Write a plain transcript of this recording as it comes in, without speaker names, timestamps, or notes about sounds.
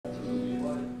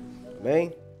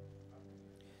Amém?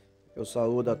 Eu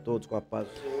saúdo a todos com a paz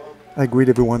do Senhor. I greet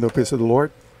everyone with the peace of the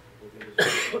Lord.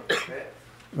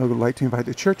 I would like to invite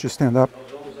the church to stand up.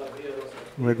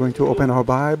 We're going to open our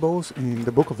Bibles in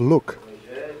the book of Luke,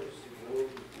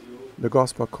 the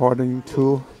Gospel according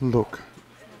to Luke.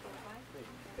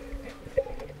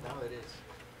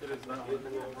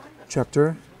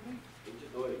 Chapter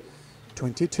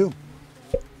 22.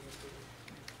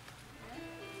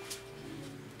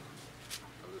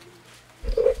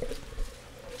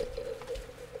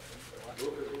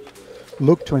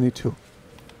 Luke 22.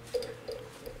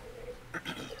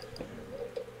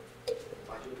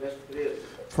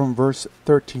 From verse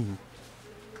 13.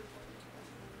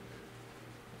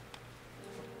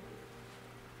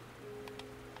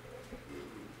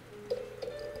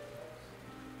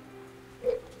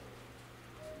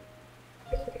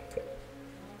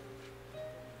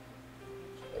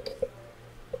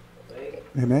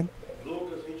 Amen.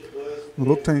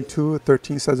 Luke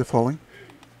 22:13 says the following.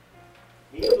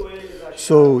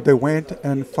 So they went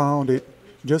and found it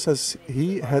just as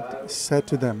he had said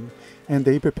to them, and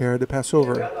they prepared the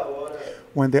Passover.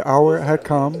 When the hour had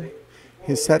come,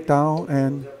 he sat down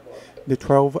and the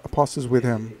 12 apostles with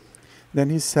him.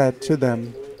 Then he said to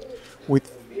them,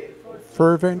 with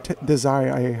fervent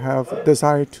desire I have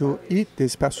desired to eat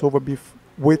this Passover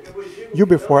with you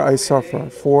before I suffer.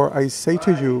 For I say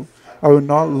to you, I will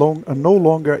no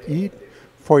longer eat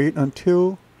for it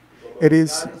until it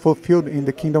is fulfilled in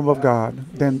the kingdom of God.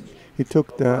 Then he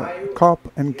took the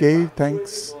cup and gave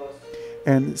thanks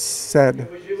and said,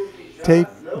 take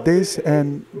this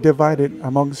and divide it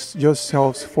amongst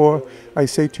yourselves, for I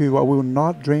say to you, I will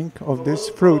not drink of this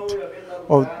fruit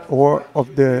or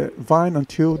of the vine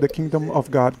until the kingdom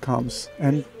of God comes.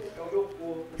 And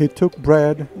he took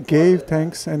bread, gave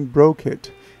thanks and broke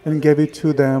it, and gave it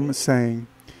to them, saying,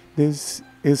 this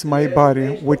is my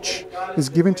body, which is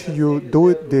given to you.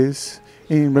 Do this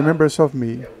in remembrance of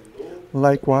me.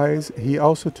 Likewise, he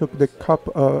also took the cup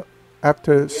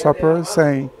after supper,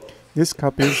 saying, this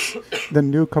cup is the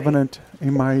new covenant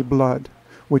in my blood,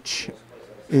 which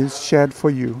is shed for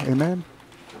you. Amen.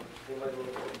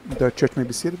 The church may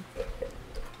be seated.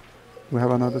 We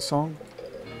have another song.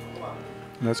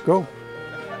 Let's go.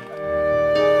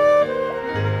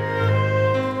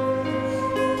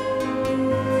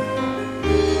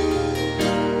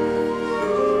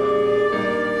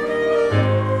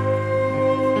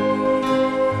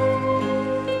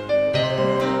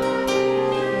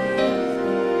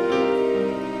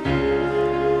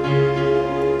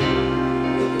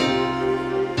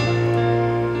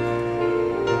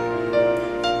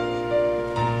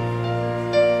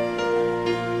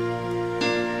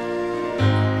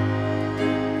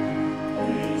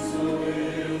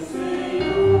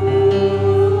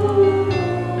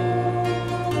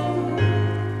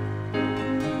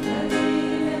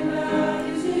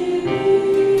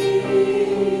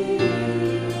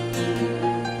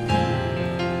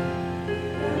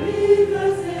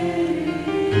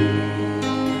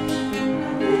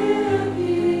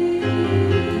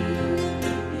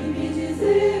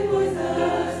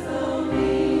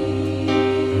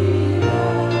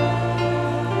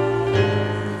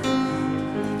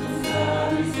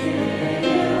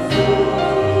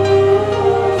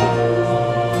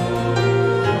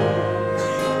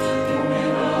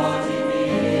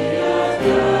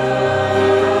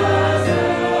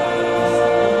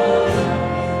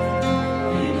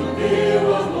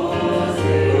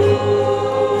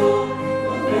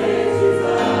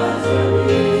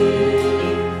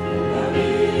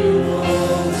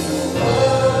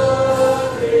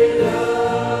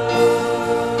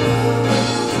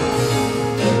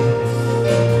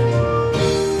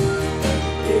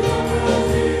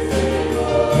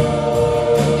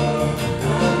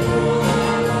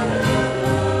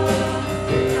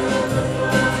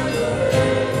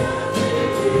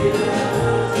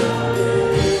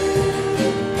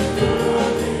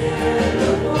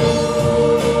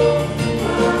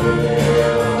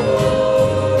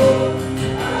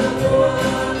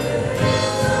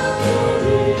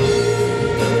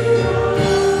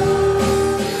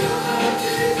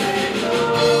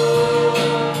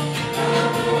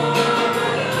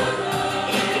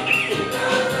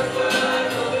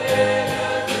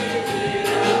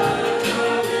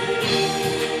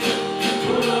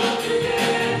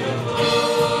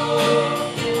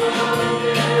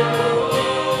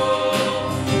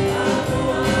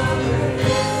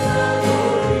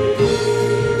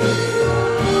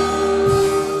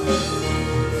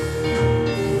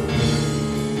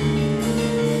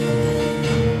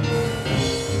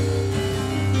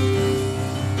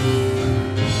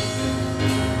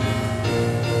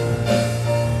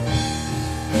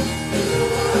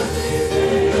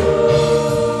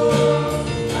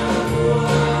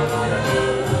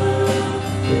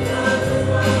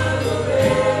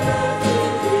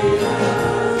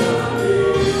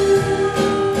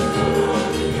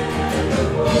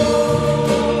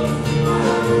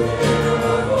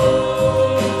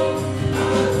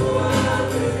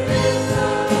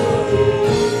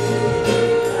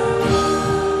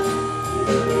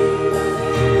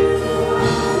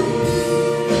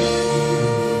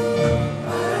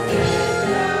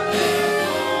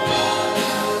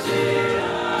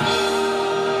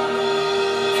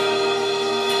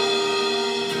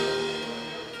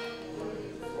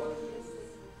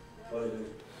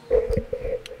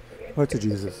 Lord to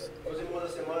Jesus. Meus irmãos, a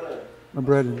semana My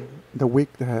brethren, the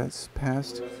week that has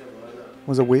passed foi uma semana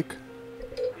was a week,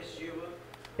 festiva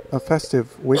a festive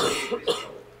no week mundo cristão.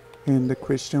 in the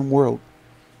Christian world.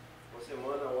 Uma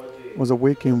semana onde Was a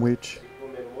week in which se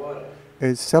comemora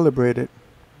is celebrated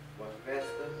uma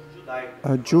festa judaica a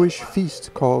chamada Jewish Páscoa.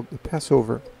 feast called the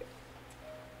Passover.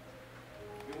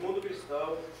 E o mundo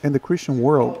cristão And the Christian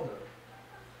world volta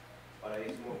para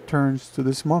esse momento. turns to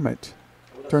this moment,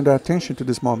 É uma das turned their festas attention to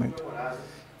this moment. comemoradas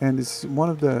And it's one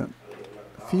of the além do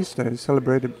Natal. feasts that is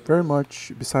celebrated very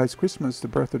much besides Christmas, the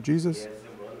birth of E Jesus. é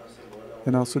semana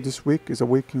And also onde this week is a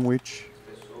week in which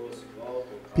as pessoas se voltam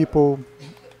para people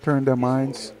turn their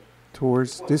minds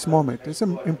towards this moment. It's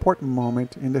an important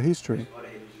moment in the a history história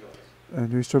religiosa.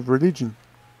 and history of religion.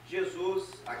 Jesus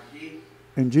aqui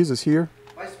And Jesus here,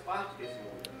 faz parte desse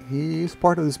momento. he is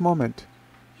part of this moment.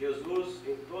 Jesus,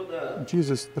 em toda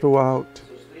Jesus, throughout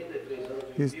seus 33 anos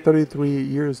de his vida, 33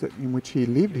 years that in which he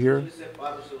lived here, ele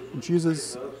separa os seus últimos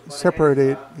Jesus 3 anos para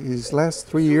separated realizar his last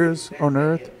 3 years on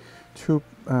earth to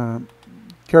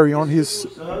carry on his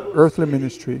earthly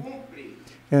ministry. cumpre.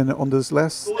 And on those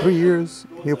last 3 years,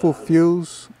 he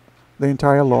fulfills the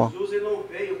entire law. Jesus ele não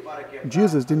veio para quebrar.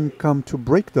 Jesus didn't come to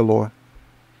break the law.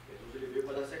 Jesus ele veio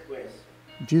para dar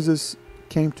sequência. Jesus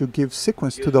came to give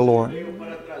sequence to the law, Veio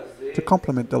para trazer to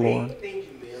complement the law.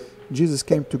 entendimento Jesus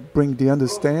came to bring the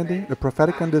understanding, the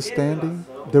prophetic understanding,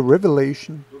 the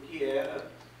revelation do que era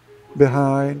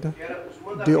behind que era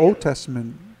os the Old mandamentos.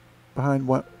 Testament, behind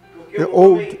what Porque the o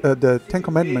old, homem the se Ten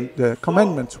Commandment, viver the só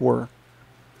commandments were.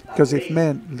 da Because if lei,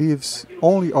 man lives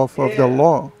only off of the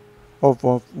law, of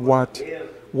what mandamento,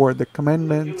 were the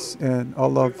commandments and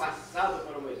all foi of passado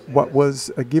para Moisés, what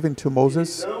was given to ele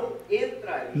Moses, não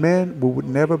entraria. man would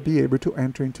never be able to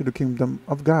enter into the kingdom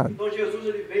of God. Então Jesus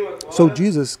ele veio agora So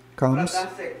Jesus para comes dar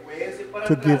sequência, para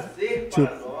to give- trazer to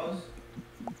para nós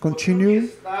continue tudo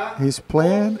que está his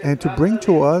plan and to bring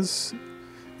to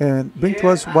concentrado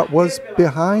us what was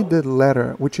behind the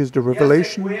letter, which is the na lei. E a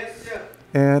revelation, sequência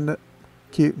and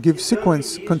give que dando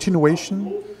sequence, início continuation ao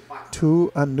novo pacto,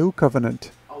 to a new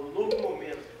covenant, ao novo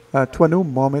momento. to a new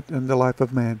moment in the life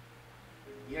of man.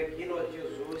 E aqui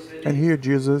Jesus And here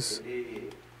Jesus,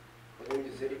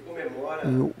 podemos dizer, ele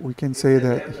comemora, we can say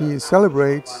that he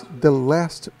celebrates the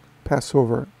last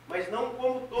Passover, mas não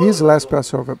como todos his os last outros.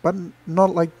 Passover, but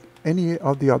not like any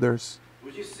of the others.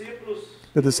 Os discípulos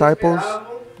The disciples,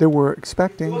 esperavam they were que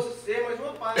expecting fosse ser mais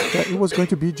uma Páscoa. that it was going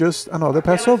to be just another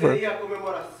Aquela Passover, seria a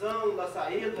comemoração da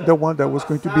saída, the one that was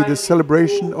going to be the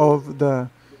celebration of the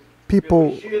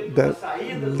people that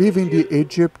live in the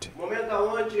Egypt, momento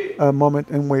onde a moment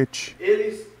in which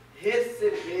eles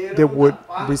receberam they would da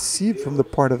parte receive de from the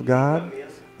Deus part of o God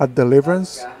livramento a das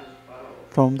deliverance garras de Faraó.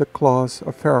 from the claws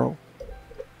of Pharaoh.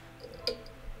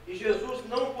 E Jesus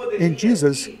não poderia And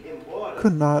Jesus ir embora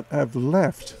could not have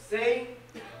left sem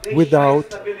deixar without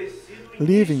estabelecido o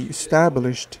leaving início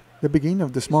established the beginning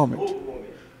of this desse moment, novo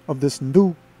momento. of this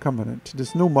new covenant,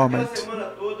 this new Aquela moment, semana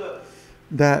toda,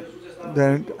 that Jesus estava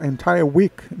the entire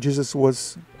week Jesus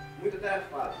muito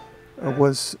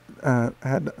atarefado.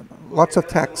 had lots of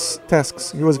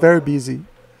tasks. He was very busy.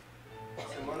 A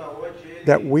semana onde ele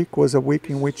That week was a week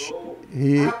in which precisou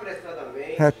he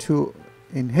apressadamente had to,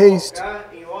 in haste,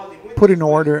 colocar em ordem muitas put in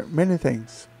coisas. order many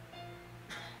things.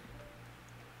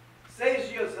 6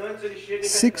 dias antes ele chega em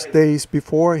 6 Betânia. days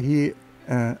before he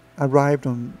arrived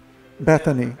on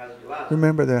Bethany, Na casa de Lázaro.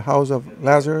 remember the house of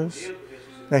Lazarus, Morreu,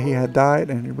 ressuscitou. that he had died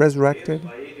and he resurrected.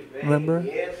 Aí ele vem, Remember? ele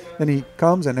entra, Then he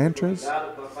comes and enters,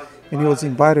 convidado para participar and he was da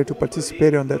invited to culto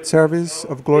participate ali, on that service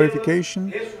of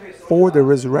glorification ressurreição for de the Lázaro.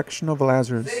 resurrection of 6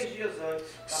 Lazarus, dias antes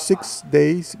da 6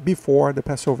 days before the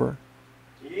Passover.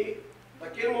 Páscoa. E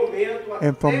daquele momento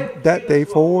And até from o that dia day da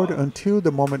sua forward morte, until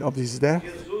the moment of his death,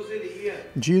 Jesus ele ia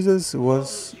Jesus todos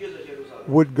was os dias a Jerusalém.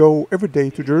 would go every day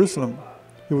to Jerusalem.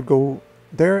 He would go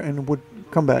there and would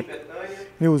come back.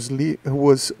 Em Betânia, He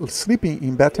was sleeping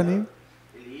in Bethany,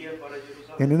 ele ia para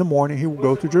Jerusalém. and in the morning he would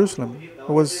go to Jerusalem. It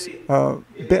was a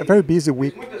very busy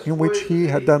week in which he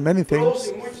had done many things.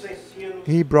 Trouxe muitos ensinos.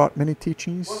 He brought many Uma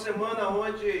teachings, semana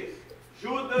onde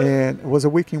Judas and it was a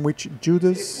week in which ele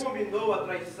Judas combinou a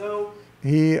traição.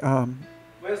 he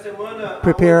Foi a semana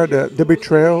prepared onde the Jesus,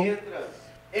 betrayal, ele entra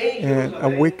em and a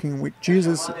Jerusalém. week in which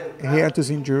Jesus he enters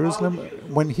in Jerusalem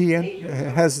when he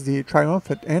has the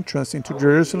triumphant entrance into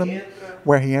Jerusalem,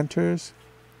 where he enters,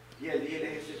 E ali ele é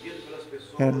recebido pelas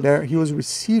pessoas. and there he was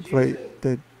received by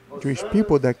the Jewish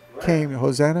people that came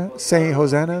Hosanna, saying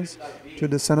hosannas to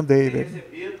the Son of David.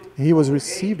 Recebido He was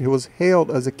received, he was hailed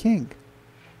as a king.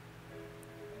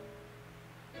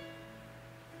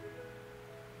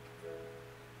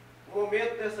 o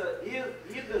momento dessa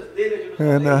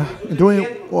And doing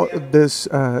this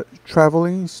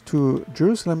travelings to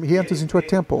Jerusalem, he enters into a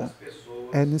temple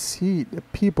and see the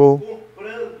people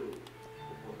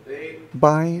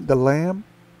buying the lamb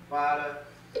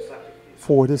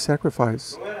for the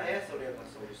sacrifice.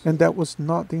 And that was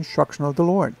not the instruction of the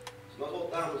Lord.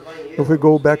 If we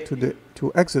go back to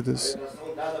Exodus,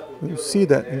 we see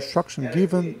that instruction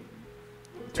given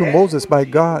to Moses by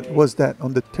God was that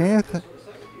on the 10th,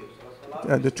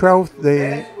 the 12th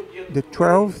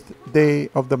day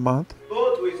of the month,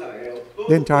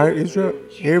 the entire Israel,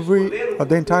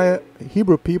 the entire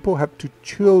Hebrew people have to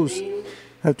choose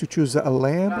a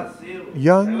lamb,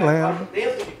 young lamb.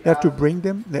 They have to bring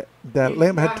them. The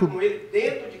lamb had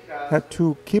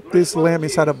to keep this lamb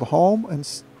inside of a home and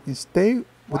stay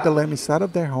with the lamb inside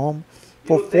of their home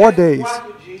for 4 days.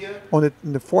 On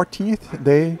the 14th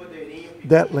day,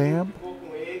 that lamb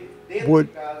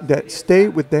that stay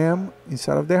with them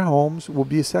inside of their homes will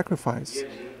be sacrificed.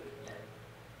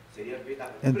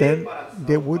 And then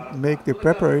they would make the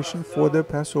preparation for the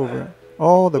Passover.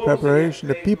 All the preparation,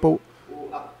 the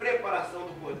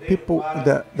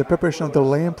preparation of the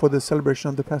lamb for the celebration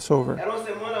of the Passover.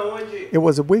 It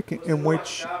was a week in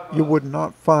which you would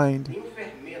not find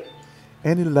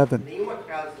any leaven.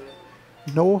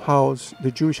 No house,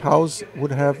 the Jewish house,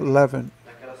 would have leaven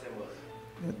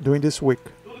during this week.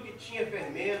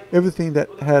 Everything that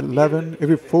had leaven,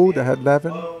 every food that had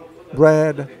leaven,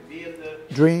 bread,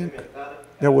 drink,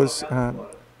 that was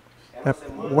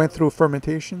went through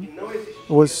fermentation,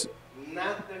 was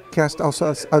cast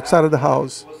outside of the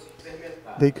house.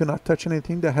 They could not touch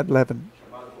anything that had leaven.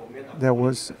 That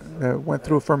went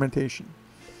through fermentation.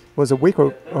 It was a week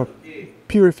of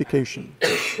purification.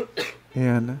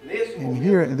 And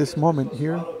here, in this moment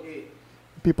here,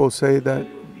 people say that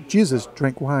Jesus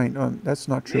drank wine. That's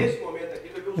not true.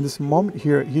 In this moment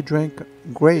here, he drank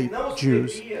grape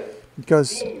juice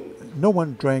because no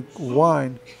one drank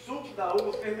wine.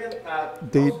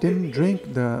 They didn't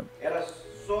drink the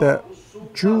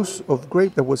juice of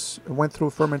grape that went through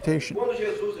fermentation.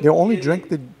 They only drank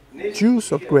the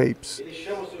juice of grapes.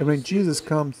 And when Jesus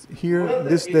comes here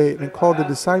this day and called the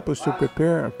disciples to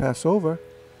prepare a Passover,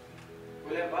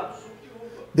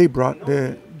 they brought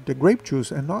the grape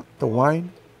juice and not the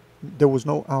wine. There was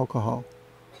no alcohol.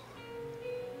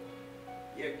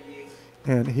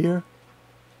 And here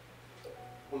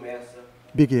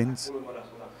begins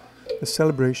the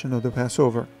celebration of the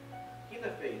Passover.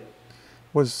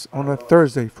 Was on a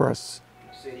Thursday for us,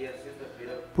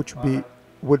 which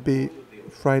would be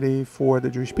Friday for the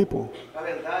Jewish people.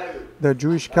 The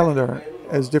Jewish calendar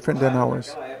is different than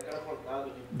ours.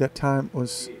 That time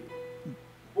was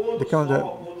the calendar.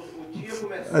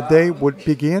 A day would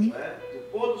begin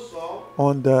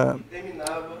on the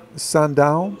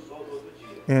sundown,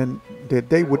 and the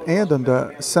day would end on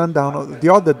the sundown of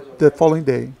the following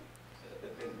day.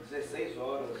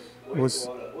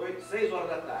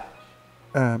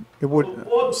 It would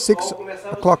 6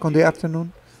 o'clock on the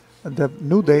afternoon, the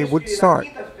new day would start.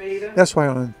 That's why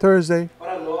on Thursday,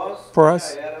 for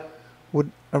us,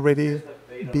 would already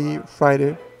be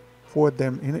Friday for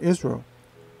them in Israel.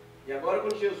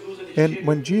 And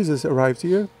when Jesus arrives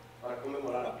here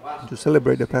to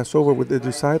celebrate the Passover with the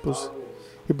disciples,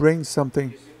 he brings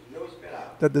something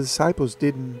that the disciples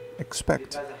didn't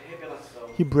expect.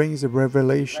 He brings a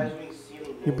revelation.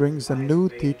 He brings a new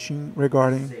teaching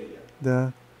regarding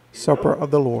the supper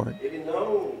of the Lord.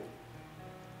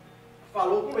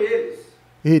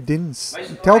 He didn't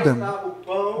tell them,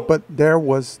 but there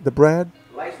was the bread,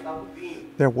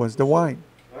 there was the wine,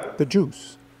 the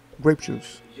juice, grape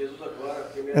juice.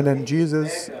 And then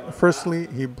Jesus, firstly,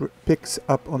 he picks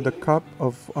up on the cup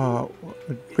of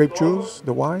grape juice,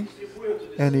 the wine,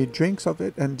 and he drinks of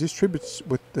it and distributes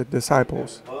with the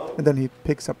disciples. And then he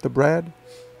picks up the bread,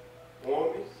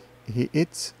 he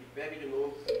eats,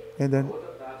 and then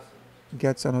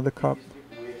gets another cup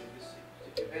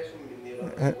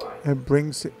and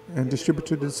brings it and distributes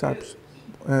to the disciples.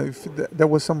 If there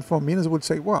was some from Minas would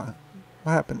say, what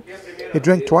happened? He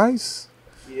drank twice?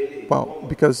 Well,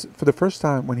 because for the first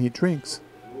time when he drinks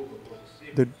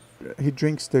the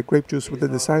grape juice with the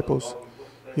disciples,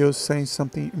 he was saying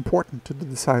something important to the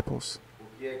disciples.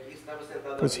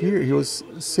 Because here he was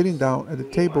sitting down at the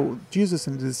table, Jesus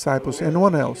and the disciples, and no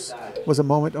one else. It was a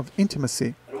moment of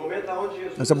intimacy.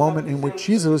 It was a moment in which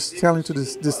Jesus was telling to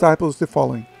the disciples the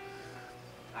following: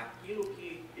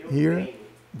 here,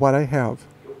 what I have,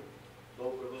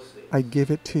 I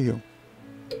give it to you.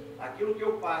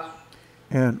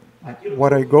 And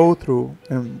what I go through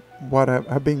and what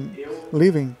I've been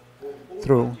living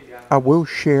through, I will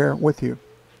share with you.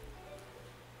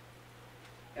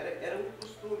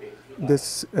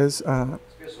 This is a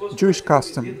Jewish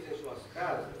custom.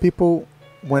 People,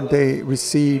 when they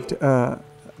received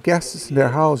guests in their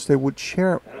house, they would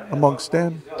share amongst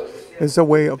them. It's a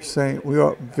way of saying, we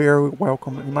are very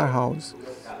welcome in my house.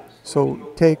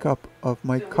 So take up of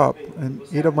my cup and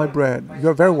eat of my bread.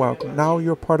 You're very welcome. Now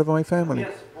you're part of my family.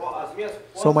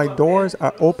 So my doors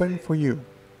are open for you.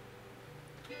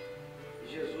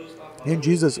 And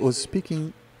Jesus was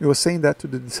speaking, he was saying that to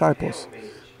the disciples,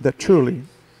 that truly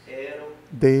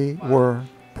they were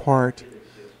part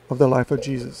of the life of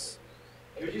Jesus.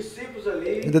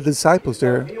 And the disciples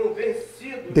there,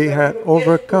 they had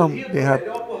overcome, they had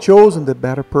chosen the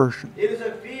better person.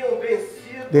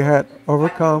 They had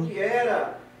overcome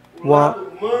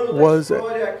what was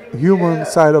the human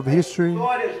side of history,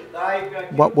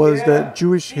 what was the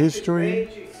Jewish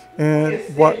history, and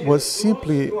what was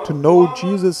simply to know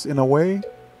Jesus in a way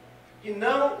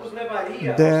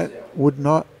that would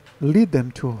not lead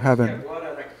them to heaven.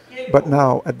 But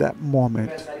now, at that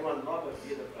moment,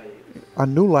 a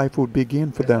new life would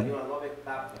begin for them.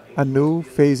 A new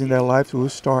phase in their lives will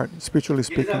start, spiritually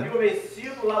speaking.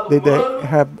 They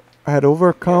had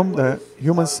overcome the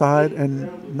human side,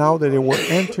 and now that they were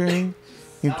entering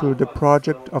into the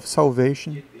project of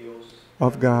salvation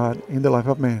of God in the life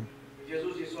of man.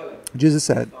 Jesus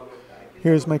said,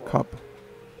 here's my cup.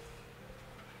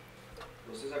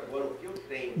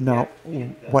 Now,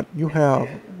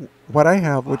 what I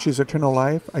have, which is eternal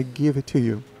life, I give it to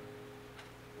you.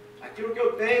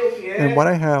 And what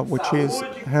I have, which is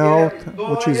health,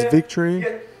 which is victory,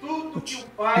 which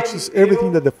is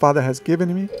everything that the Father has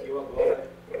given me,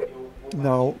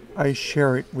 now I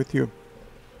share it with you.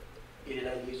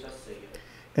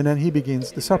 And then he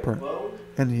begins the supper.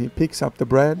 And he picks up the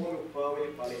bread.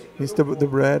 He eats the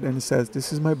bread and he says,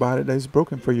 this is my body that is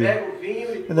broken for you.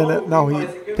 And then now he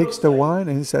takes the wine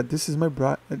and he said, this is my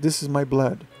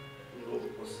blood.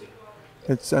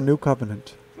 It's a new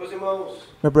covenant.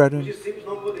 My brethren,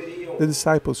 the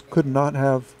disciples could not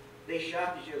have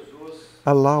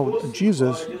allowed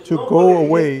Jesus to go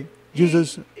away.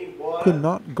 Jesus could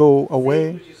not go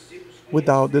away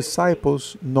without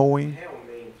disciples knowing,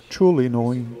 truly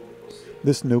knowing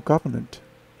this new covenant,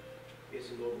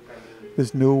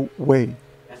 this new way,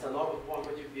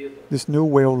 this new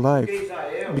way of life.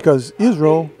 Because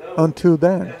Israel, until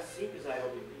then,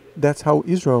 that's how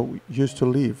Israel used to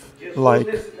live. Like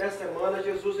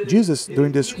Jesus,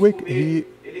 during this week,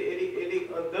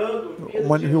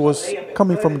 when he was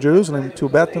coming from Jerusalem to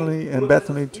Bethany and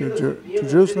Bethany to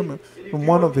Jerusalem, in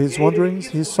one of his wanderings,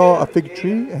 he saw a fig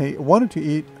tree and he wanted to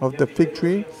eat of the fig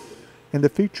tree, and the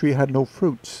fig tree had no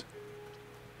fruits.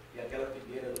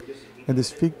 And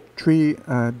this fig tree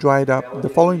dried up the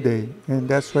following day, and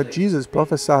that's what Jesus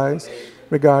prophesied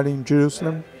regarding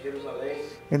Jerusalem.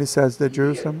 And he says that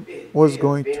Jerusalem was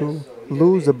going to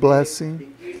lose the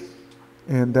blessing,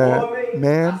 and that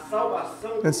man,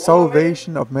 the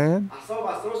salvation of man,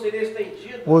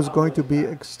 was going to be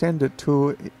extended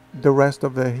to the rest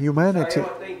of the humanity.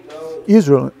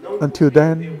 Israel, until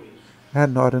then,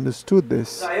 had not understood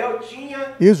this.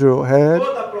 Israel had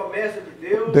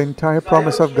the entire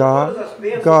promise of God.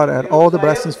 God had all the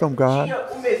blessings from God.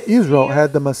 Israel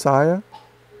had the Messiah.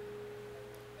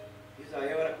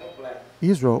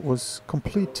 Israel was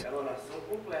complete,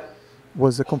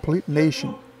 was a complete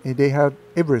nation, and they had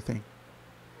everything.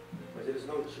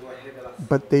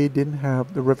 But they didn't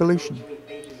have the revelation.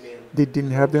 They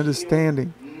didn't have the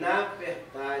understanding.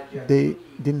 They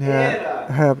didn't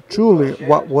have truly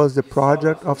what was the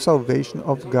project of salvation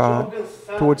of God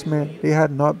towards man. They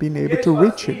had not been able to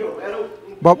reach it.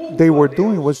 What they were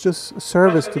doing was just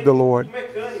service to the Lord.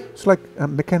 It's like a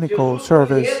mechanical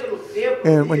service.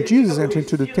 And when Jesus entered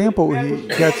into the temple, he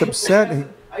gets upset. He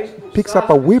picks up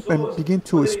a whip and begins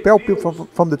to expel people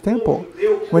from the temple.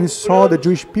 When he saw the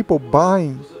Jewish people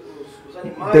buying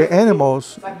the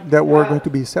animals that were going to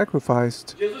be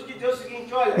sacrificed,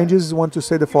 and Jesus wanted to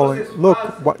say the following: look,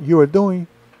 what you are doing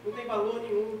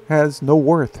has no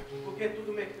worth,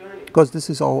 because this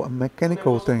is all a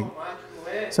mechanical thing,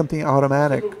 something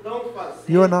automatic.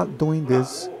 You are not doing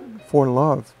this for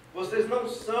love.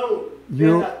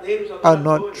 You are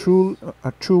not true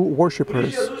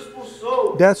worshippers.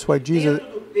 That's why Jesus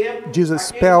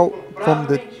expelled from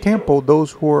the temple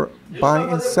those who were buying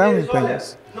and selling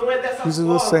things. Jesus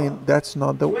was saying that's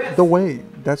not the way.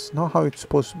 That's not how it's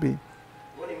supposed to be.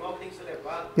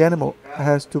 The animal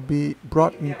has to be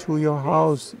brought into your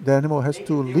house. The animal has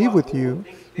to live with you.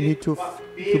 You need to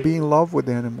be in love with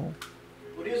the animal.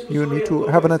 You need to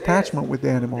have an attachment with the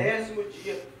animal.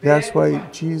 That's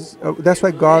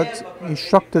why God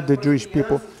instructed the Jewish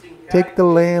people, take the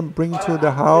lamb, bring to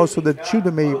the house, so that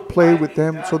children may play with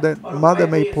them, so that mother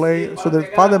may play, so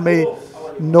that father may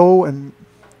know and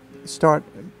start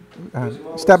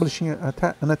establishing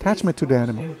an attachment to the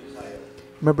animal.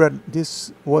 My brother,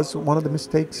 this was one of the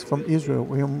mistakes from Israel.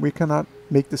 We cannot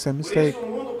make the same mistake.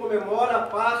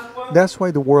 That's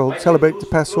why the world celebrates the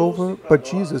Passover, but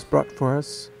Jesus brought for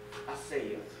us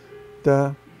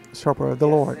the supper of the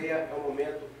Lord.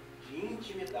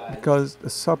 Because the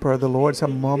supper of the Lord is a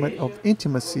moment of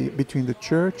intimacy between the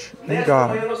church and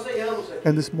God.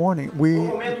 And this morning we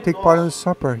take part in the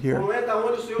supper here.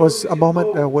 It was a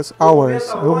moment that was ours,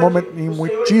 a moment in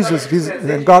which Jesus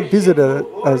and God visited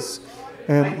us.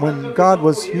 And when God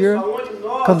was here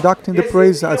conducting the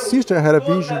praise, a sister had a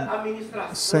vision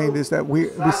saying this, that we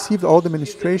received all the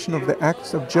ministration of the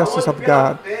acts of justice of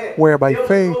God, whereby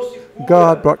faith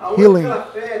God brought healing,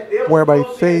 whereby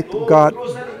faith God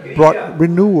brought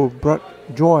renewal, brought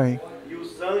joy.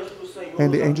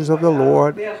 And the angels of the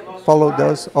Lord followed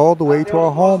us all the way to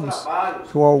our homes,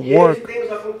 to our work,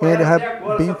 and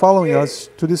have been following us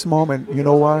to this moment. You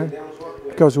know why?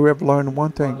 Because we have learned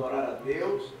one thing.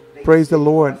 Praise the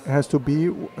Lord has to be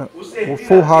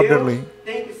full-heartedly.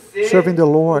 Serving the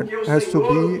Lord has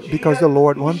to be because the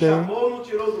Lord one day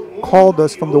called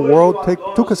us from the world,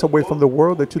 took us away from the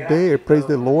world, and today I praise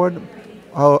the Lord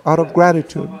out of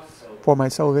gratitude for my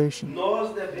salvation.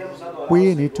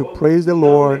 We need to praise the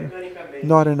Lord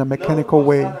not in a mechanical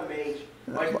way,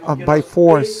 by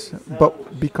force,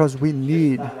 but because we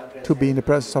need to be in the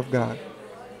presence of God.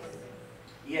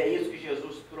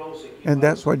 And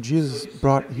that's what Jesus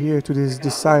brought here to his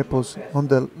disciples on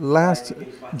the last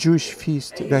Jewish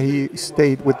feast that he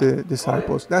stayed with the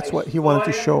disciples. That's what he wanted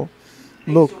to show.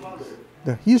 Look,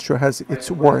 the history has its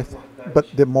worth,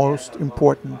 but the most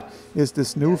important is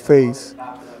this new phase,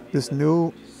 this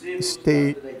new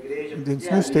state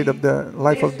of the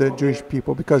life of the Jewish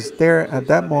people, because there at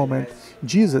that moment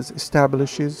Jesus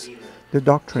establishes the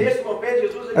doctrine.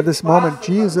 At this moment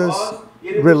Jesus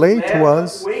relates to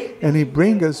us and he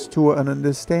brings us to an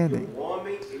understanding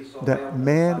that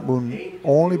man will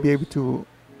only be able to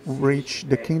reach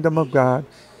the kingdom of God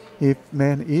if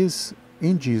man is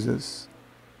in Jesus.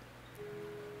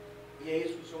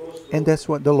 And that's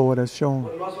what the Lord has shown.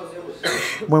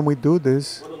 When we do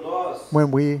this,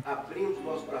 when we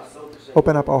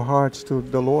open up our hearts to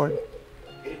the Lord,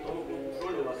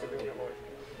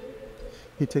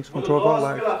 he takes control of our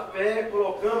life.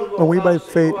 When we by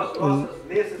faith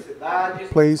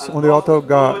place on the altar of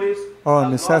God our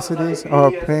necessities,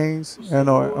 our pains, and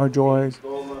our joys,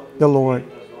 the Lord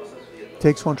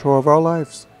takes control of our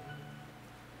lives.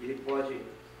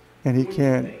 And he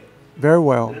can very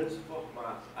well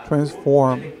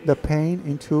transform the pain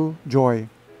into joy.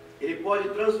 He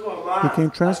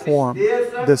can transform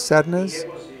the sadness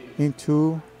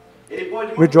into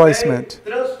rejoicement.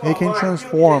 He can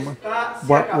transform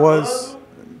what was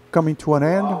coming to an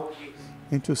end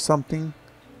into something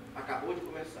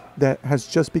that has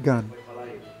just begun.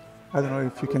 I don't know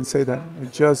if you can say that.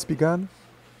 It just begun.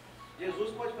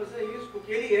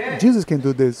 Jesus can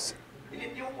do this.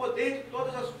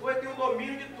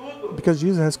 Because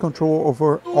Jesus has control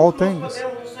over all things.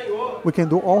 We can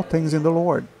do all things in the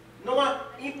Lord.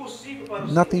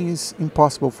 Nothing is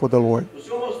impossible for the Lord.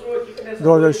 The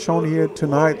Lord has shown here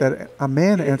tonight that a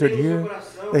man entered here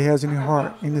that he has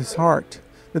in his heart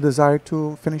the desire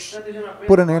to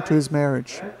put an end to his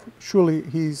marriage. Surely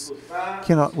he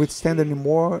cannot withstand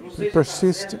anymore,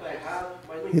 persist.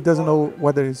 He doesn't know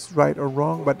whether it's right or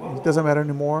wrong, but it doesn't matter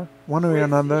anymore. One way or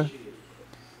another,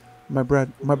 my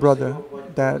brother,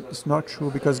 that is not true,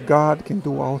 because God can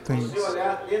do all things.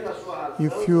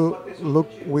 If you look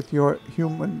with your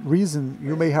human reason,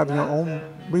 you may have your own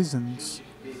reasons,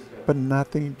 but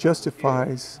nothing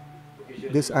justifies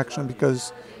this action,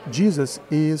 because Jesus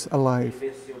is alive.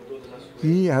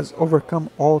 He has overcome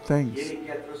all things,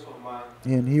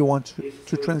 and he wants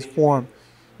to transform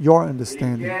your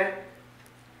understanding.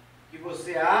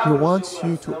 He wants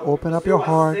you to open up your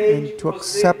heart and to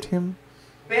accept him,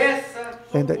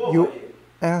 and that you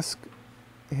ask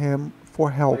him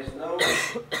for help,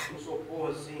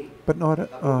 but not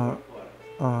a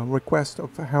request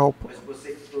of help,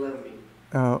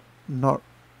 not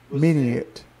meaning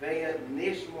it.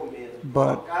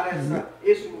 But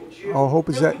our hope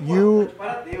is that you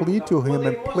plead to him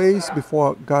and place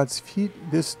before God's feet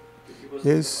this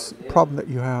problem that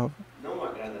you have,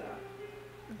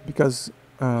 because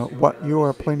what you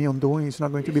are planning on doing is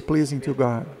not going to be pleasing to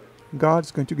God.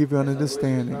 God's going to give you an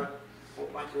understanding.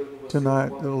 Tonight,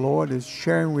 the Lord is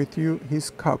sharing with you his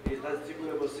cup.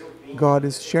 God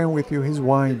is sharing with you his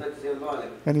wine.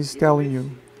 And he's telling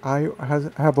you, I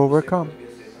have overcome.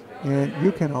 and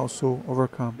you can also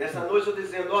overcome. Nessa noite eu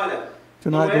dizendo, olha, não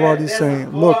Tonight, the é Lord is dessa saying,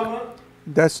 look, forma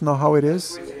that's not how it que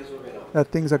as is, coisas se resolverão. that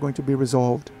things are going to be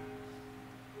resolved.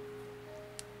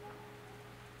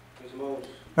 Meus irmãos,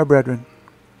 Our brethren,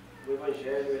 o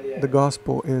evangelho ele the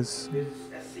gospel is, às vezes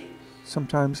é simples,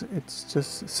 sometimes it's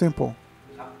just simple,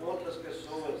 a ponto das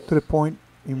pessoas to the point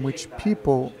in which rejeitarem o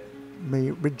people evangelho.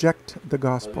 may reject the Mas o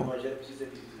gospel. evangelho precisa ser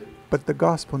vivido But the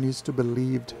gospel needs to be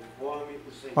believed conforme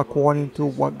o Senhor according tem to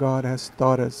nos what ensinado. God has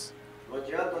taught us. Não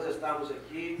adianta nós estarmos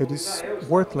aqui It como is Israel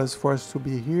estava. worthless for us to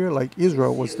be here like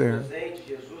Israel was Messias there. presente,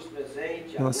 Jesus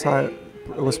presente, The a Messiah lei,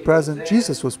 a was lei de present, Moisés,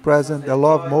 Jesus was o present, the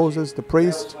law of sacerdote, Moses, the os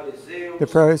priest, fariseus, the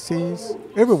todo Pharisees, mundo,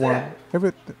 tudo everyone,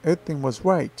 certo. everything was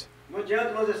right. Não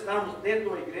adianta nós estarmos dentro de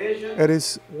uma igreja, It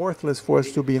is worthless for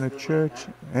us to be in a church.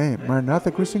 Hey,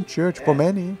 Maranatha Christian Church, for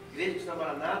many, igreja cristã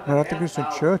Maranatha é Maranatha a Christian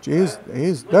tal. Church is Não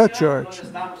the adianta church. nós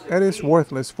estarmos It is aqui,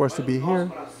 worthless for us mas to o be nosso here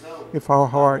coração if our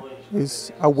está heart longe da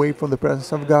is presença do away Senhor. from the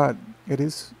presence of God.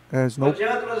 There's Não no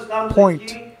adianta nós estarmos point.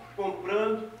 aqui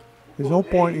comprando There's no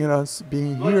point in us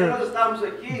being Não adianta nós here estarmos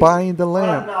aqui buying the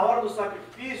lamb. na hora do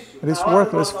sacrifício, It is na hora da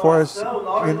worthless nossa for us oração, na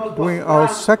hora de in nós doing our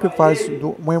mostrarmos sacrifice para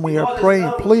Ele when we que are nós praying,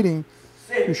 estamos pleading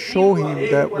to show servindo a Him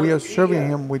Ele that com we are serving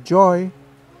alegria. Him with joy.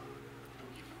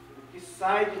 O que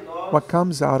sai de nós What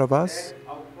comes out of us é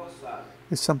algo forçado,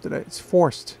 is something that is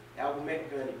forced, é algo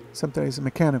mecânico, something that is é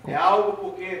mechanical, algo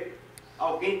porque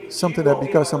alguém pediu, something that alguém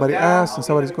because vai somebody olhar, asked and alguém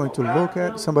somebody's vai me going to cobrar. look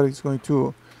at, Não, somebody's going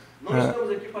to não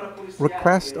estamos aqui para policiar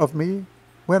request ninguém, of me.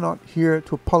 We're not here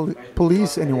to mas nós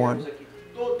police queremos anyone. é que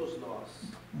todos nós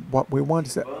What we want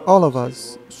is that all of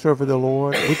us serve the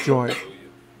Lord with joy.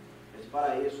 Mas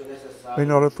para isso é necessário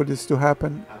In order for this to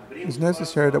happen, abrirmos it's o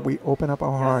necessary that we coração open up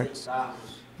our e hearts aceitarmos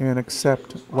and o que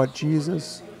accept Jesus what passou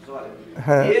Jesus por nós.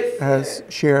 Olha, esse has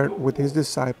é shared meu with His corpo,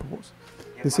 disciples.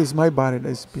 que é This is my partido body por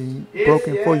that is nós. being Esse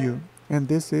broken for é you, and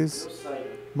this is meu sangue,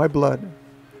 my blood,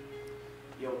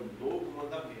 que é o novo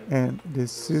mandamento. and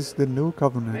this is the new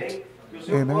covenant. Amém? Que o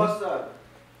Senhor Amen. possa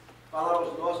falar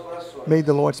aos nossos corações. May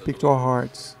the Lord speak to our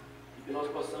hearts, E que nós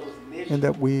possamos neste and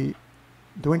that we,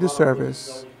 during the tomar uma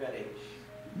service, posição diferente.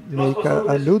 Que nós make possamos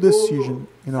a nesse new culto decision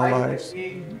in our sair lives,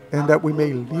 daqui and that we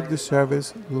may amando leave mais the essa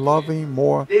service loving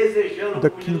more desejando, the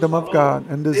como Jesus kingdom of falou,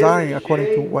 God and desiring, according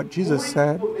to desejei what Jesus muito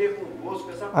said, comer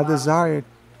convosco essa I Páscoa, desire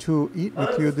to eat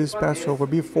with you antes que this Passover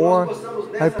padeça. before Que nós possamos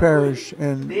I nessa perish, noite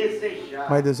and desejar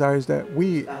my desire is that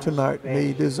we estar nos tonight pés may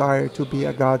de desire Jesus. to be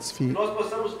at God's Que feet, nós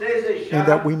possamos desejar and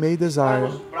that we may estar desire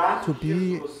nos braços to de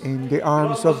be Jesus. in the Que nós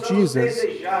arms of possamos Jesus,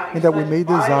 desejar and that we estar may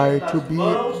debaixo desire das to be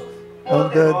mãos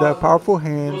under the poderosas powerful do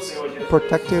hands, Senhor Jesus.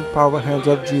 protective, powerful Que o hands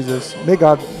Senhor of te Jesus. abençoe. May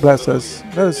God bless us.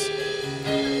 Let us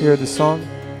hear the song.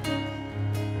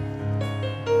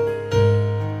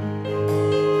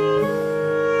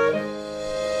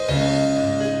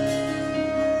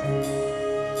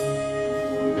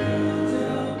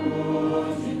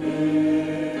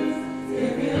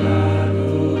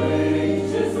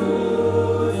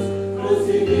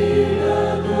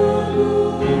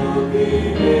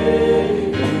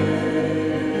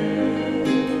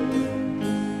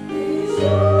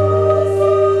 Show us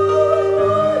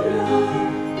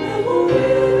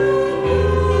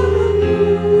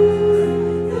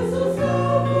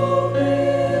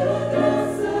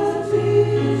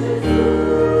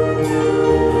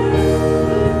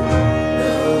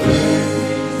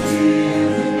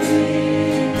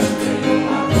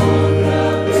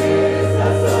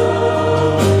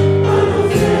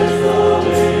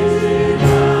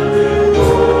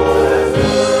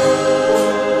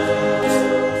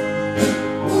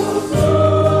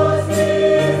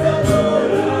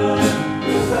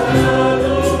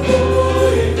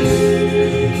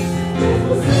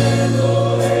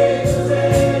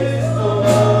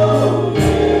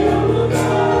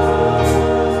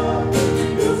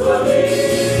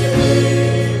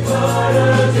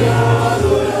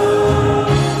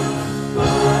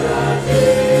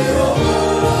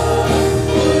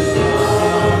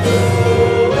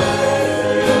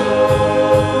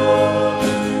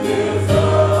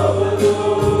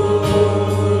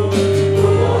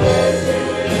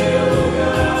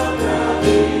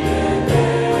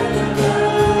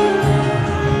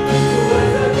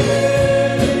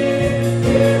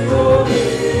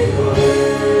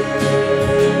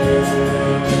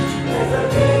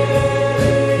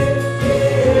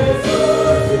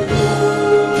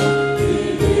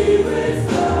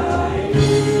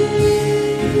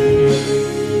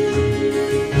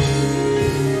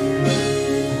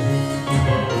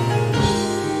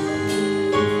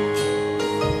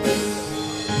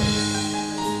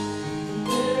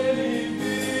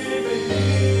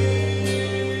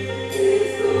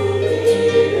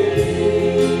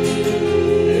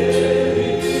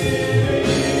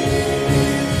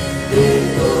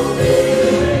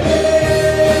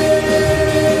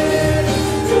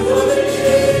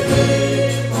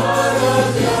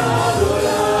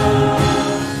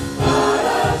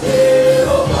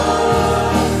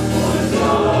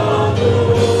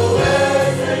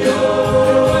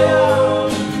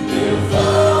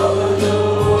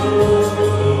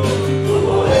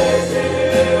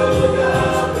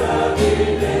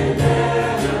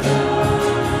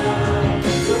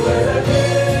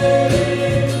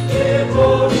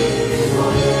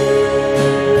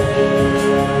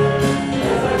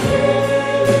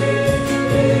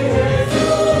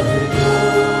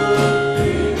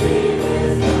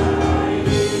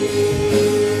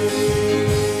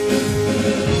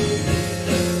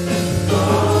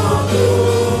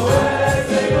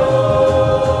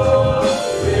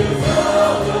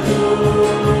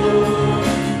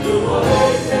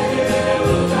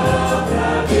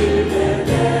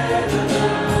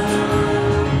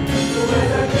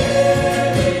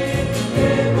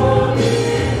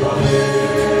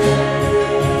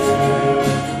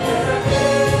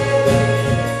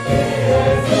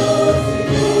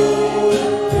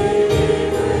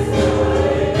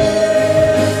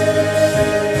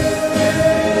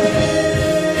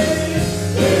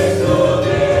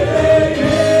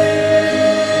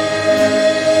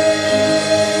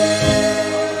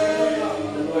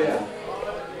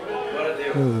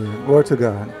to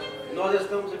God.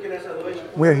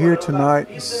 We are here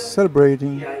tonight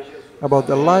celebrating about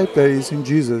the life that is in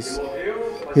Jesus.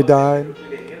 He died,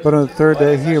 but on the third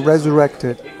day He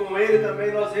resurrected.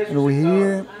 And we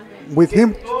here with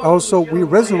Him also we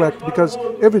resurrect, because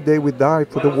every day we die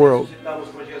for the world,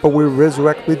 but we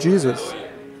resurrect with Jesus.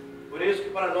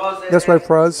 That's why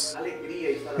for us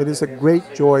it is a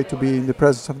great joy to be in the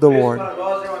presence of the Lord.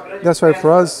 That's why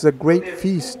for us it's a great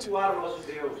feast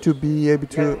to be able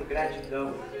to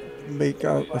make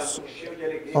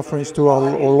offerings to our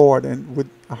Lord, and with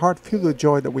a heart filled with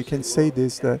joy that we can say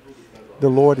this, that the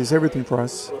Lord is everything for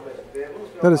us.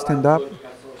 Let us stand up.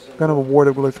 Kind of a word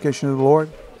of glorification to the Lord.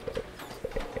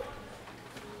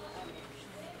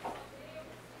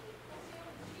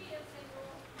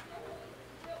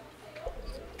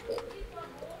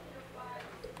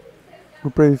 We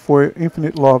pray for your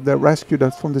infinite love that rescued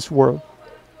us from this world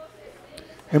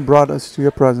and brought us to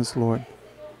your presence, Lord.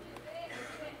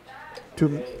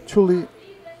 To truly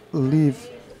live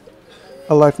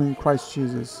a life in Christ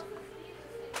Jesus.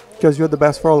 Because you're the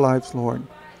best for our lives, Lord.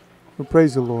 We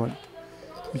praise you, Lord.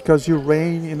 Because you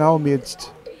reign in our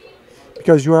midst.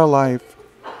 Because you are alive.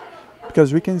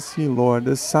 Because we can see, Lord,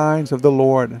 the signs of the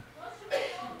Lord.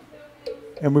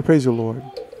 And we praise you, Lord.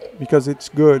 Because it's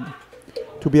good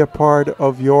to be a part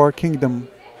of your kingdom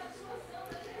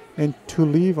and to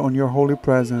live on your holy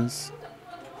presence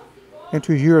and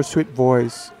to hear a sweet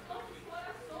voice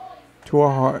to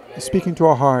our heart, speaking to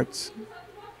our hearts.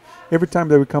 Every time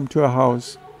that we come to a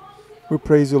house, we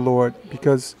praise you, Lord,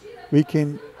 because we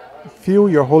can feel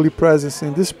your holy presence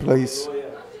in this place.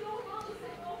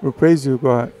 We praise you,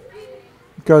 God,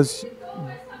 because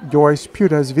your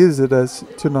Spirit has visited us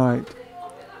tonight.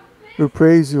 We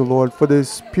praise you, Lord, for this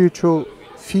spiritual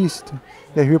feast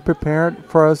that you prepared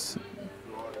for us,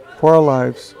 for our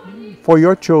lives, for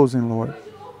your chosen, Lord.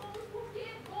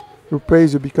 We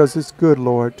praise you because it's good,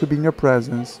 Lord, to be in your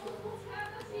presence.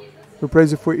 We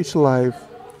praise you for each life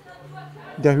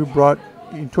that you brought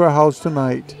into our house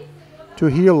tonight to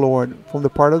hear, Lord, from the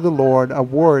part of the Lord, a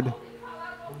word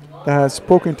that has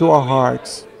spoken to our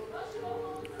hearts.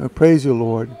 We praise you,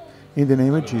 Lord, in the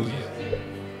name of Jesus.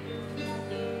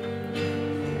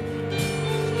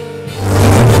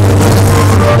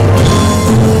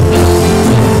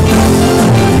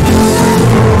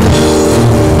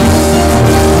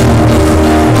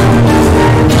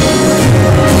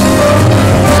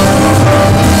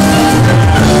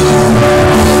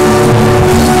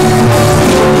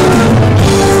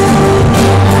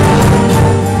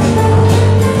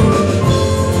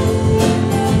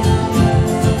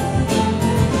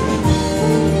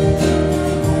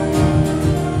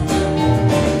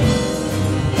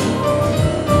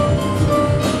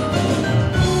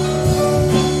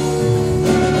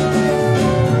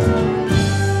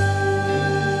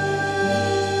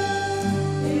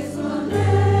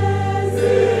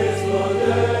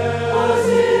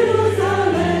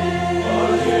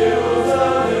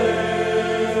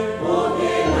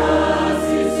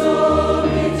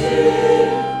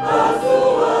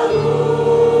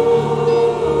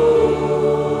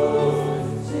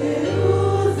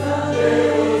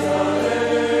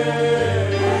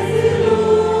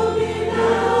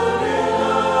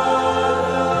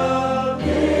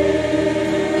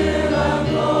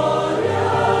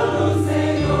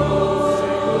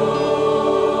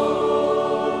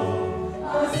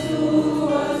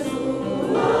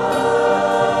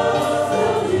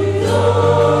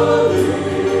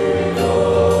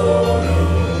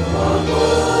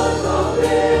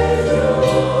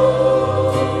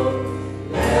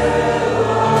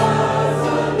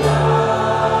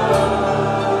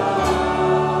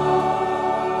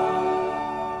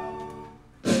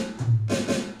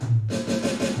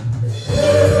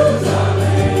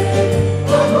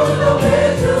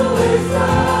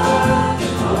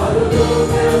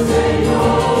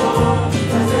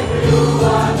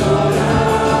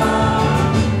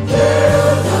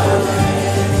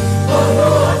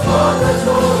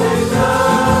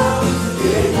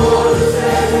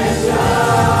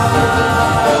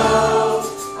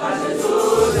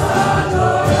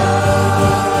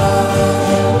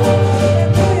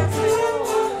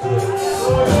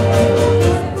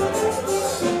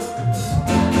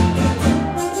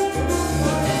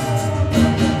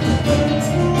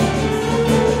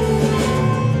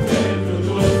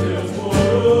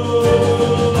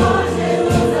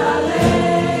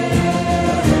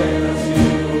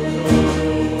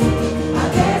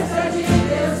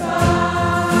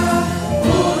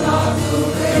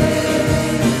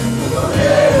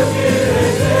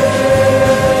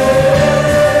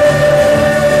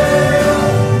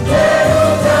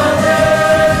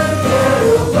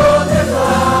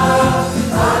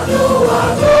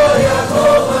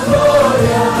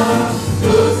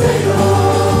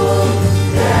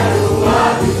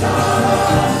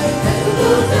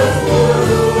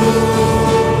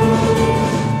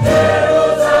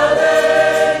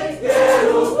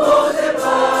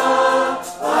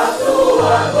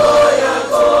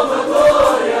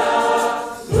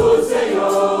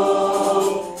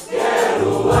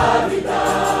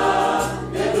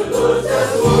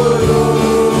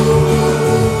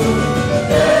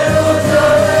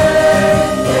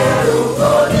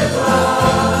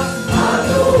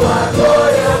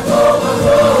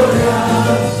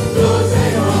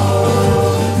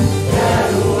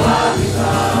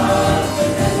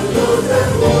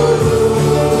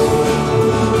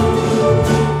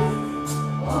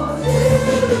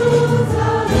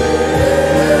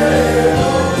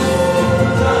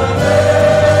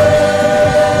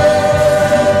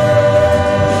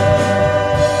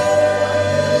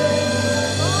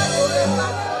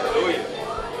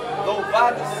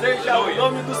 seja o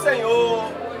nome do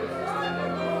Senhor.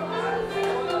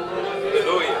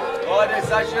 Aleluia.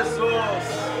 Glórias a Jesus.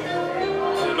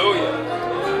 Aleluia.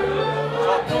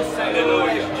 Só tu, Senhor,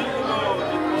 és digno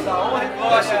de toda honra e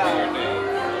Blessed be glória. your name.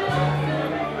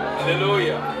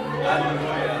 Hallelujah.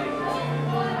 Aleluia.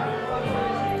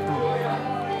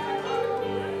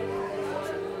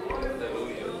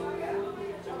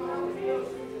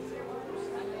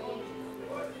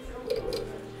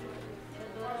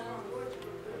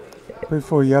 Pray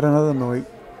for yet another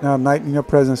night in your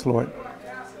presence, Lord.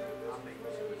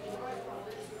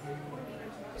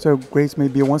 So grace may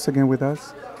be once again with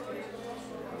us.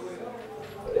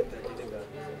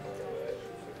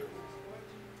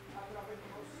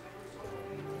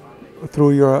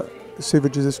 Through your Savior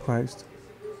Jesus Christ.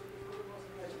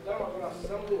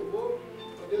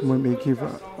 We may give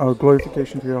our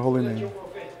glorification to your holy name.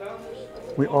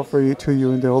 We offer it to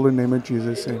you in the holy name of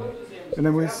Jesus. Amen. And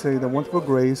then we say the wonderful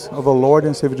grace of our Lord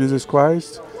and Savior Jesus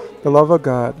Christ, the love of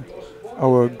God,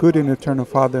 our good and eternal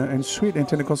Father, and sweet and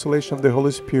tender consolation of the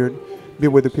Holy Spirit be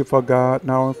with the people of God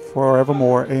now and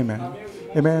forevermore. Amen.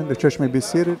 Amen. The church may be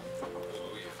seated.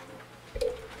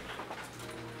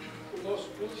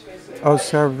 Our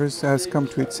service has come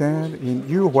to its end, and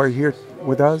you who are here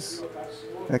with us,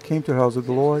 that came to the house of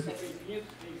the Lord,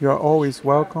 you are always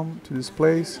welcome to this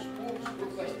place.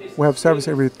 We have service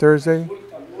every Thursday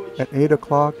at 8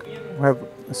 o'clock. We have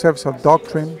a service of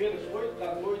doctrine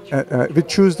every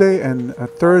Tuesday and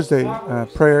Thursday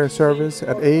prayer service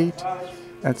at 8.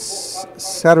 At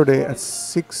Saturday at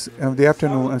 6 in the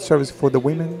afternoon, a service for the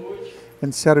women.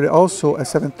 And Saturday also at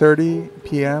 7:30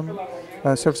 p.m.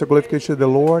 Service of glorification of the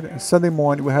Lord. And Sunday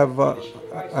morning we have at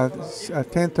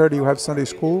 10:30 we have Sunday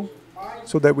school,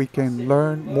 so that we can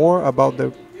learn more about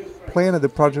the plan and the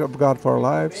project of God for our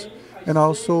lives. And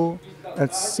also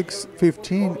at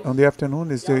 6:15 on the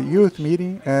afternoon is the youth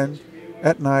meeting, and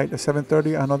at night at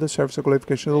 7:30 another service of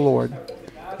glorification of the Lord.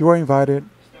 You are invited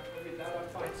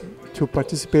to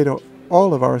participate in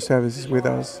all of our services with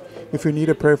us. If you need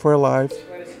a prayer for your life,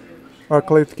 or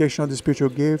clarification on the spiritual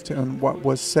gift and what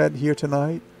was said here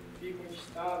tonight,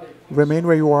 remain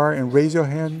where you are and raise your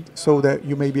hand so that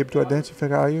you may be able to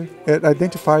identify you,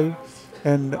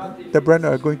 and the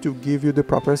brethren are going to give you the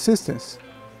proper assistance.